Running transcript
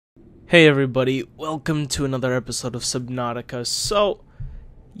Hey everybody, welcome to another episode of Subnautica. So,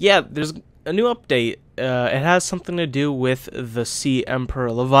 yeah, there's a new update. It has something to do with the Sea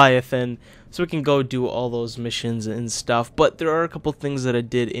Emperor Leviathan, so we can go do all those missions and stuff. But there are a couple things that I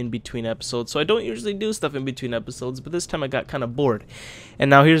did in between episodes, so I don't usually do stuff in between episodes, but this time I got kind of bored. And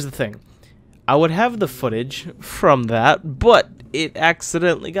now here's the thing. I would have the footage from that, but it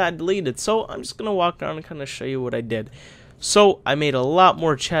accidentally got deleted, so I'm just going to walk around and kind of show you what I did. So I made a lot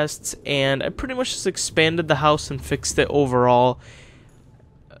more chests, and I pretty much just expanded the house and fixed it overall.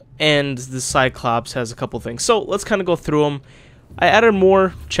 And the Cyclops has a couple things. So let's kind of go through them. I added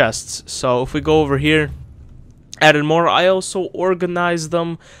more chests. So if we go over here, added more. I also organized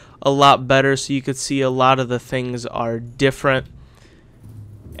them a lot better so you could see a lot of the things are different.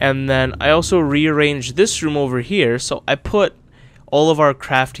 And then I also rearranged this room over here. So I put all of our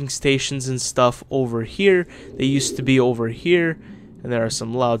crafting stations and stuff over here. They used to be over here, and there are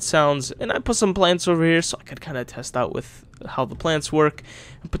some loud sounds. And I put some plants over here so I could kind of test out with how the plants work.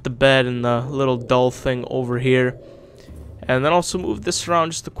 I put the bed and the little dull thing over here, and then also moved this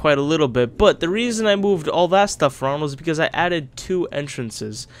around just quite a little bit. But the reason I moved all that stuff around was because I added two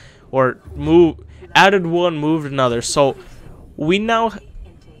entrances, or added one, moved another. So we now,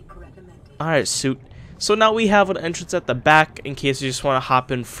 alright, suit. So now we have an entrance at the back in case you just want to hop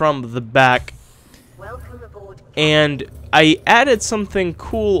in from the back. And I added something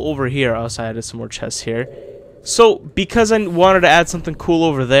cool over here. Also, I added some more chests here. So because I wanted to add something cool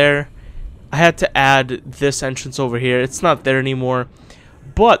over there, I had to add this entrance over here. It's not there anymore.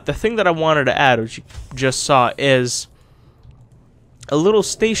 But the thing that I wanted to add, which you just saw, is a little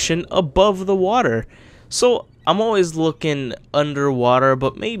station above the water. So I'm always looking underwater,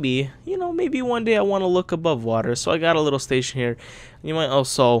 but maybe, maybe one day I want to look above water. So I got a little station here. You might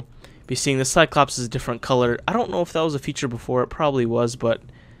also be seeing the Cyclops is a different color. I don't know if that was a feature before. It probably was, but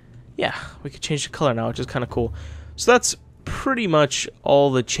yeah, we could change the color now, which is kind of cool. So that's pretty much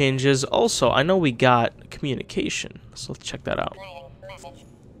all the changes. Also, I know we got communication, so let's check that out.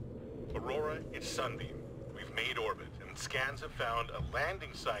 Aurora, it's Sunbeam. We've made orbit, and scans have found a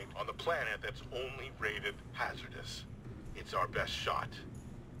landing site on the planet that's only rated hazardous. It's our best shot.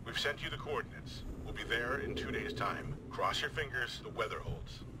 We've sent you the coordinates. We'll be there in 2 days' time. Cross your fingers, the weather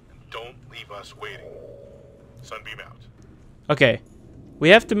holds. And don't leave us waiting. Sunbeam out. Okay. We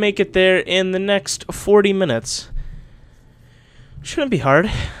have to make it there in the next 40 minutes. Shouldn't be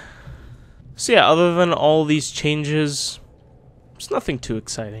hard. So yeah, other than all these changes, it's nothing too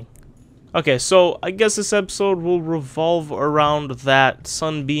exciting. Okay, so I guess this episode will revolve around that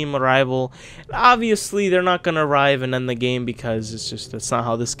Sunbeam arrival. And obviously, they're not going to arrive and end the game because that's not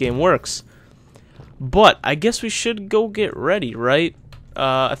how this game works. But I guess we should go get ready, right?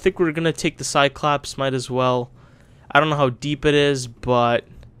 I think we're going to take the Cyclops, might as well. I don't know how deep it is, but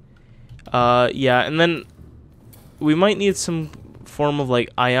yeah, and then we might need some form of like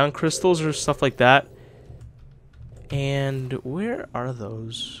ion crystals or stuff like that. And where are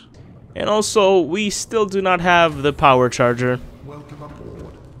those? And also, we still do not have the power charger. Welcome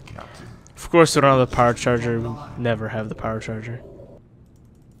aboard, Captain. Of course, we don't have the power charger. We never have the power charger.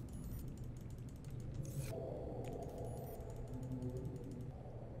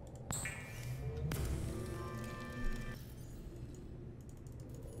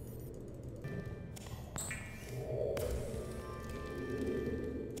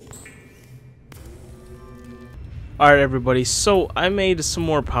 Alright everybody, so I made some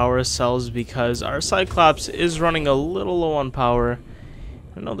more power cells because our Cyclops is running a little low on power.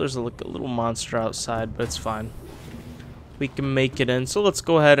 I know there's a little monster outside, but it's fine. We can make it in, so let's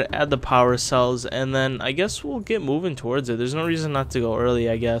go ahead and add the power cells, and then I guess we'll get moving towards it. There's no reason not to go early,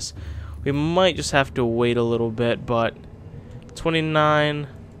 I guess. We might just have to wait a little bit, but 29.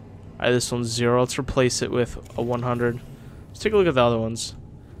 Alright, this one's 0. Let's replace it with a 100. Let's take a look at the other ones.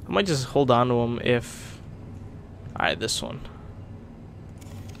 I might just hold on to them if... Alright, this one.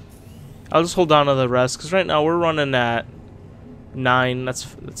 I'll just hold on to the rest because right now we're running at 9.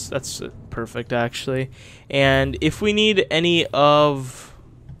 That's perfect actually. And if we need any of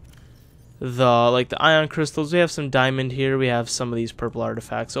the ion crystals, we have some diamond here. We have some of these purple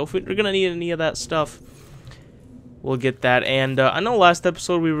artifacts. So if we're gonna need any of that stuff, we'll get that. And I know last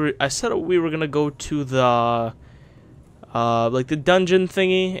episode I said we were gonna go to the the dungeon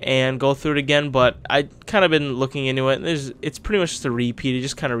thingy and go through it again, but I kind of been looking into it, and it's pretty much just a repeat. It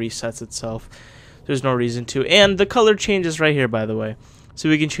just kind of resets itself. There's no reason to. And the color changes right here, by the way. So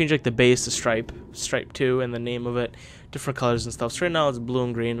we can change like the base to stripe 2, and the name of it, different colors and stuff. So right now it's blue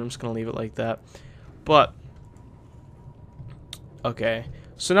and green. I'm just gonna leave it like that. But okay,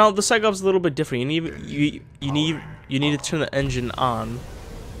 so now the Cyclops is a little bit different. You need to turn the engine on.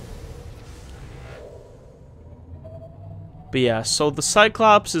 But yeah, so the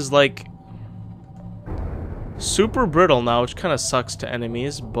Cyclops is like super brittle now, which kind of sucks to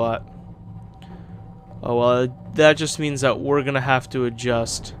enemies, but oh well, that just means that we're gonna have to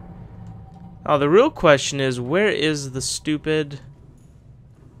adjust. Now the real question is, where is the stupid...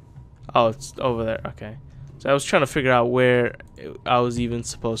 Oh, it's over there. Okay. So I was trying to figure out where I was even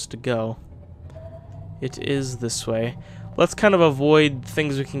supposed to go. It is this way. Let's kind of avoid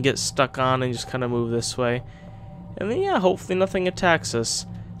things we can get stuck on and just kind of move this way. And then, yeah, hopefully nothing attacks us.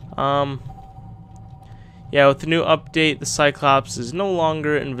 Yeah, with the new update, the Cyclops is no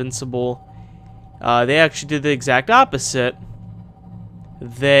longer invincible. They actually did the exact opposite.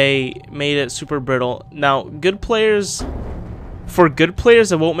 They made it super brittle. Now, good players... For good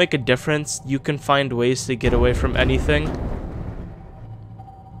players, it won't make a difference. You can find ways to get away from anything.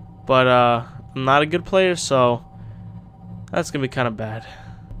 But, I'm not a good player, so... That's gonna be kind of bad.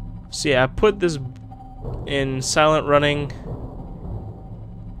 So, yeah, I put this in silent running.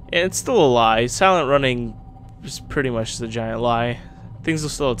 And it's still a lie. Silent running is pretty much the giant lie. Things will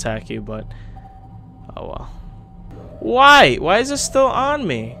still attack you, but... Oh, well. Why? Why is this still on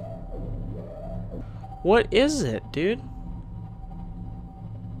me? What is it, dude?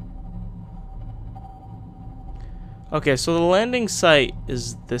 Okay, so the landing site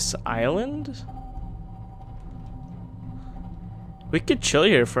is this island? We could chill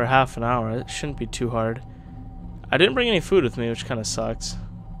here for half an hour. It shouldn't be too hard. I didn't bring any food with me, which kind of sucks.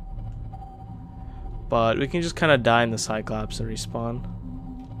 But we can just kind of die in the Cyclops and respawn.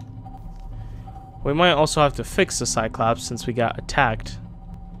 We might also have to fix the Cyclops since we got attacked.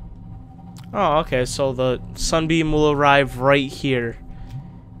 Oh, okay, so the Sunbeam will arrive right here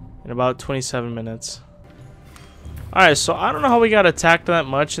in about 27 minutes. Alright, so I don't know how we got attacked that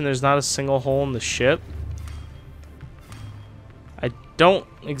much and there's not a single hole in the ship. I don't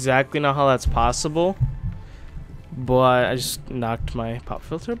exactly know how that's possible, but I just knocked my pop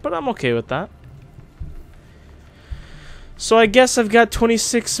filter, but I'm okay with that. So I guess I've got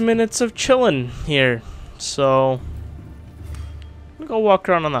 26 minutes of chilling here. So I'm gonna go walk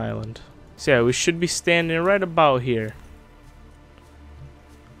around on the island. So yeah, we should be standing right about here.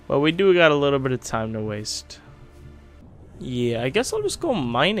 But we do got a little bit of time to waste. Yeah, I guess I'll just go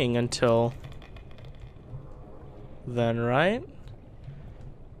mining until then, right?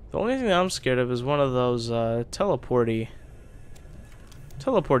 The only thing that I'm scared of is one of those teleporty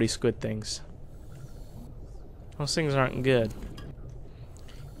squid things. Those things aren't good.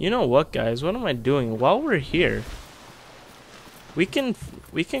 You know what, guys? What am I doing? While we're here, we can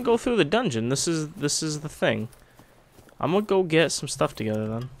go through the dungeon. This is the thing. I'm gonna go get some stuff together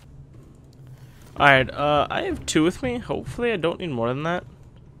then. Alright, I have 2 with me. Hopefully I don't need more than that.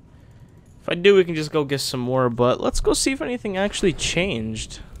 If I do, we can just go get some more, but let's go see if anything actually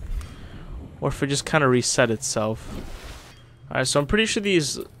changed. Or if it just kind of reset itself. Alright, so I'm pretty sure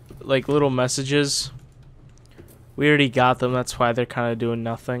these, like, little messages, we already got them. That's why they're kind of doing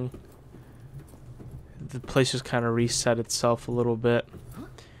nothing. The place just kind of reset itself a little bit.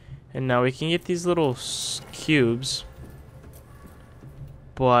 And now we can get these little cubes.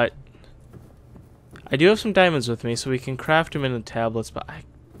 But I do have some diamonds with me, so we can craft them into tablets, but I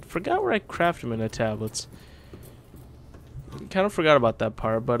forgot where I craft them into tablets. Kind of forgot about that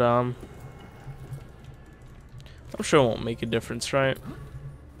part, but I'm sure it won't make a difference, right?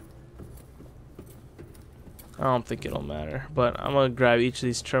 I don't think it'll matter, but I'm gonna grab each of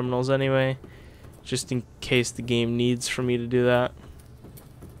these terminals anyway, just in case the game needs for me to do that.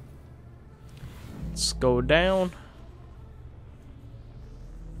 Let's go down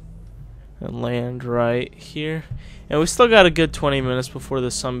and land right here. And we still got a good 20 minutes before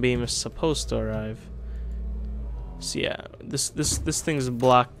the Sunbeam is supposed to arrive. So yeah, this thing's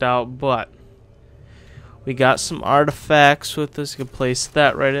blocked out, but we got some artifacts with us. You can place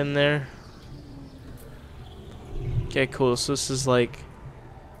that right in there. Okay, cool. So this is like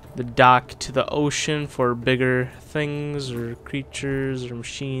the dock to the ocean for bigger things or creatures or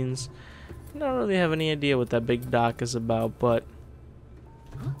machines. I don't really have any idea what that big dock is about, but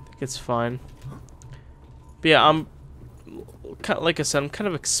I think it's fine. But yeah, I'm like I said, I'm kind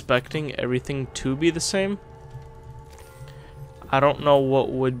of expecting everything to be the same. I don't know what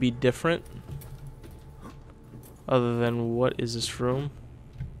would be different other than what is this room?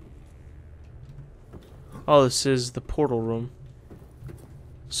 Oh, this is the portal room.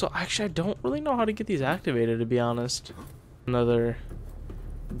 So actually I don't really know how to get these activated, to be honest. Another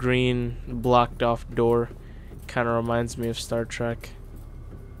green blocked off door. Kind of reminds me of Star Trek.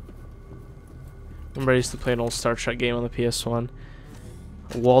 Remember I used to play an old Star Trek game on the PS1.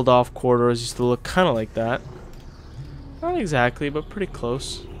 Walled off corridors used to look kind of like that. Not exactly, but pretty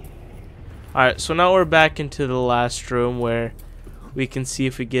close. Alright, so now we're back into the last room where we can see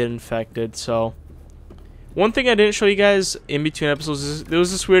if we get infected. So, one thing I didn't show you guys in between episodes is there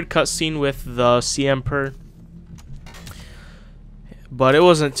was this weird cutscene with the Sea Emperor. But it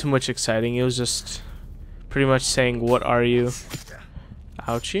wasn't too much exciting. It was just pretty much saying, "What are you?"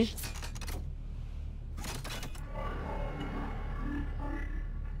 Ouchie.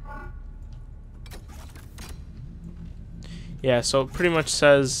 Yeah, so it pretty much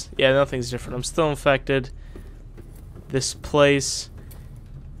says, yeah, nothing's different. I'm still infected. This place,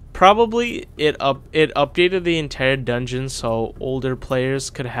 probably it updated the entire dungeon so older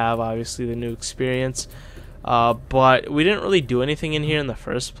players could have obviously the new experience. But we didn't really do anything in here in the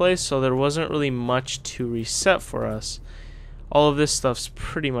first place, so there wasn't really much to reset for us. All of this stuff's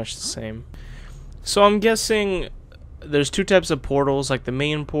pretty much the same. So I'm guessing there's two types of portals, like the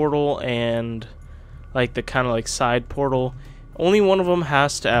main portal and like the kind of like side portal. Only one of them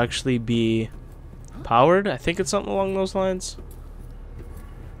has to actually be powered. I think it's something along those lines.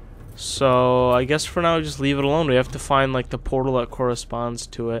 So I guess for now just leave it alone. We have to find like the portal that corresponds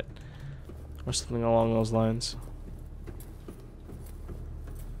to it, or something along those lines.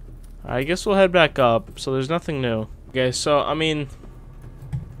 I guess we'll head back up. So there's nothing new. Okay, so I mean,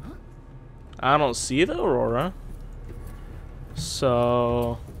 I don't see the aurora.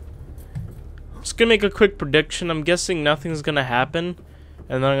 So just gonna make a quick prediction. I'm guessing nothing's gonna happen,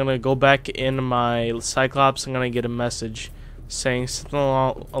 and then I'm gonna go back in my Cyclops. I'm gonna get a message saying something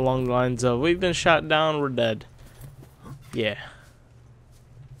along the lines of, "We've been shot down, we're dead." Yeah,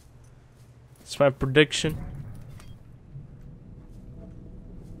 it's my prediction.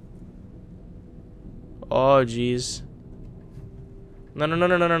 Oh jeez.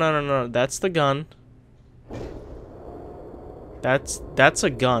 No, that's the gun. That's a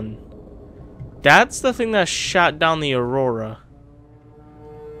gun. That's the thing that shot down the aurora.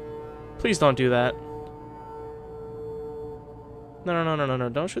 Please don't do that. No.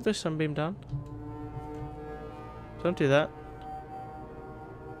 Don't shoot the Sunbeam down. Don't do that.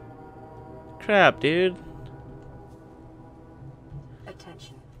 Crap, dude.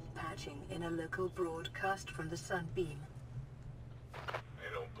 Attention. Patching in a local broadcast from the Sunbeam.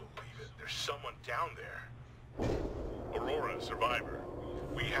 I don't believe it. There's someone down there. Aurora, survivor.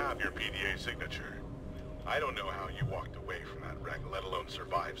 We have your PDA signature. I don't know how you walked away from that wreck, let alone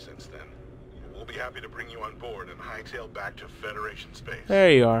survived since then. We'll be happy to bring you on board and hightail back to Federation space.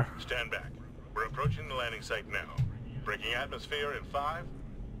 There you are. Stand back. We're approaching the landing site now. Breaking atmosphere in 5,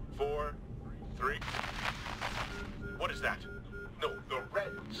 4, 3. What is that? No, the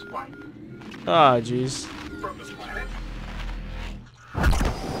red spike. Ah, jeez. From this planet?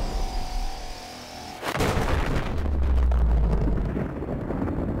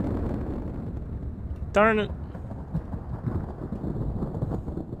 Darn it.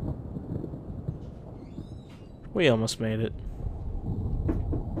 We almost made it.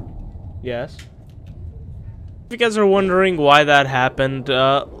 Yes? If you guys are wondering why that happened,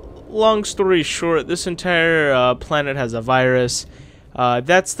 long story short, this entire planet has a virus.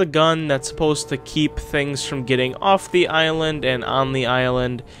 That's the gun that's supposed to keep things from getting off the island and on the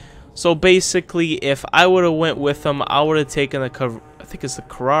island. So basically, if I would have went with them, I would have taken the I think it's the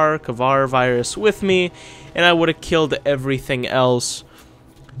Kavar virus with me, and I would have killed everything else.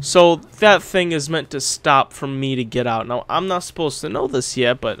 So that thing is meant to stop from me to get out. Now, I'm not supposed to know this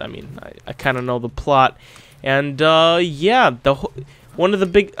yet, but I mean, I kind of know the plot. And yeah, one of the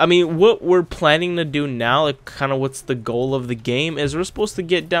big, I mean, what we're planning to do now, like kind of what's the goal of the game, is we're supposed to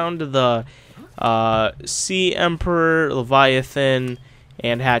get down to the Sea Emperor, Leviathan,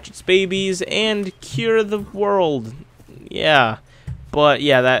 and hatch its babies, and cure the world. Yeah. But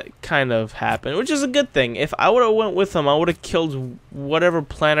yeah, that kind of happened, which is a good thing. If I would have went with them, I would have killed whatever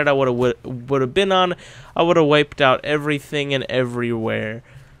planet I would have been on. I would have wiped out everything and everywhere.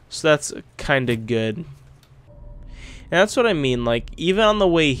 So that's kind of good. And that's what I mean. Like, even on the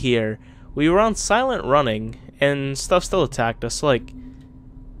way here, we were on silent running, and stuff still attacked us. Like,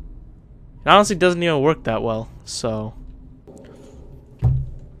 it honestly doesn't even work that well. So,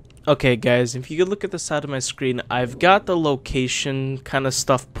 okay guys, if you could look at the side of my screen, I've got the location kind of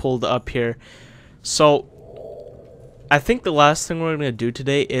stuff pulled up here. So I think the last thing we're going to do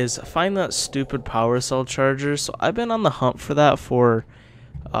today is find that stupid power cell charger. So I've been on the hunt for that for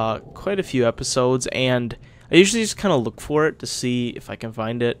quite a few episodes, and I usually just kind of look for it to see if I can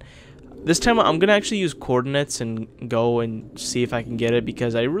find it. This time I'm going to actually use coordinates and go and see if I can get it,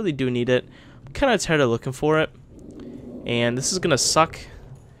 because I really do need it. I'm kind of tired of looking for it, and this is going to suck.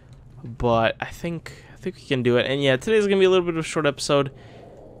 But I think we can do it. And yeah, today's gonna be a little bit of a short episode.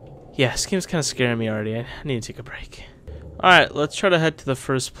 Yeah, this game's kind of scaring me already. I need to take a break. Alright, let's try to head to the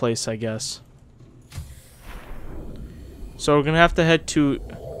first place, I guess. So we're gonna have to head to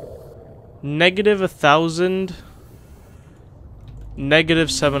 -1,000,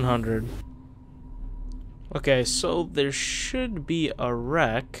 -700. Okay, so there should be a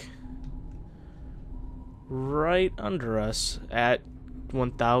wreck right under us at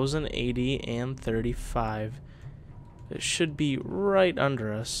 1,080 and 35. It should be right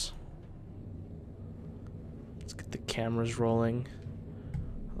under us. Let's get the cameras rolling.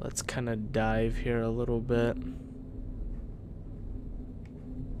 Let's kind of dive here a little bit.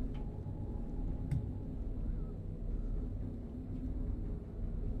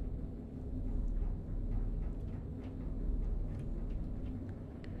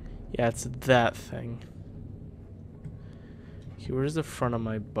 Yeah, it's that thing. Okay, where's the front of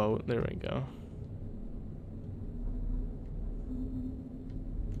my boat? There we go.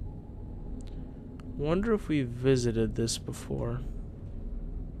 Wonder if we visited this before.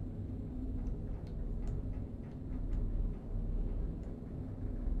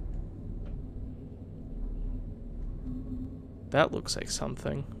 That looks like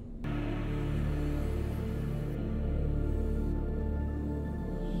something.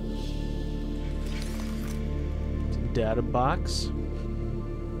 Data box.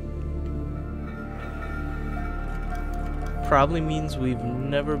 Probably means we've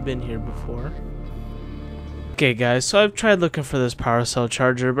never been here before. Okay guys, so I've tried looking for this power cell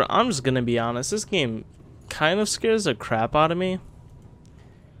charger, but I'm just gonna be honest, this game kind of scares the crap out of me.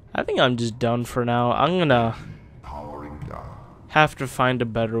 I think I'm just done for now. I'm gonna have to find a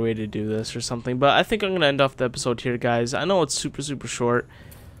better way to do this or something, but I think I'm gonna end off the episode here, guys. I know it's super short,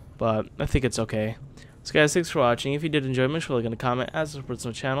 but I think it's okay. So guys, thanks for watching. If you did enjoy, make sure to like and comment, as it supports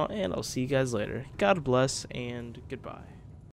my channel, and I'll see you guys later. God bless, and goodbye.